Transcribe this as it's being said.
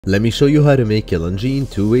Let me show you how to make Yalanji in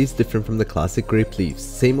two ways different from the classic grape leaves.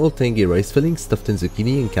 Same old tangy rice filling stuffed in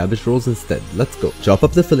zucchini and cabbage rolls instead. Let's go. Chop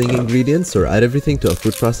up the filling ingredients or add everything to a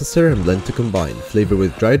food processor and blend to combine. Flavor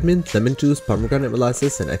with dried mint, lemon juice, pomegranate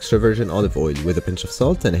molasses, and extra virgin olive oil with a pinch of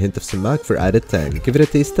salt and a hint of sumac for added tang. Give it a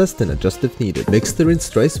taste test and adjust if needed. Mix the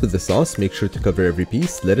rinsed rice with the sauce, make sure to cover every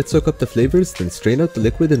piece, let it soak up the flavors, then strain out the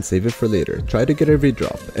liquid and save it for later. Try to get every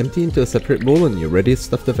drop. Empty into a separate bowl and you're ready to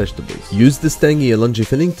stuff the vegetables. Use this tangy Yalanji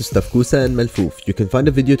filling to stuff 𝐘𝐚𝐥𝐸 and malfouf. You can find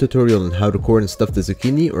a video tutorial on how to core and stuff the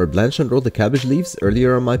zucchini or blanch and roll the cabbage leaves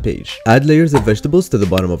earlier on my page. Add layers of vegetables to the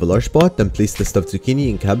bottom of a large pot, then place the stuffed zucchini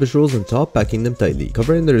and cabbage rolls on top, packing them tightly.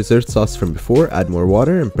 Cover in the reserved sauce from before, add more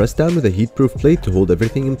water, and press down with a heat-proof plate to hold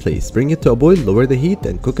everything in place. Bring it to a boil, lower the heat,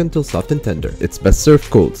 and cook until soft and tender. It's best served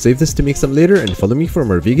cold. Save this to make some later and follow me for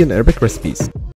more vegan Arabic recipes.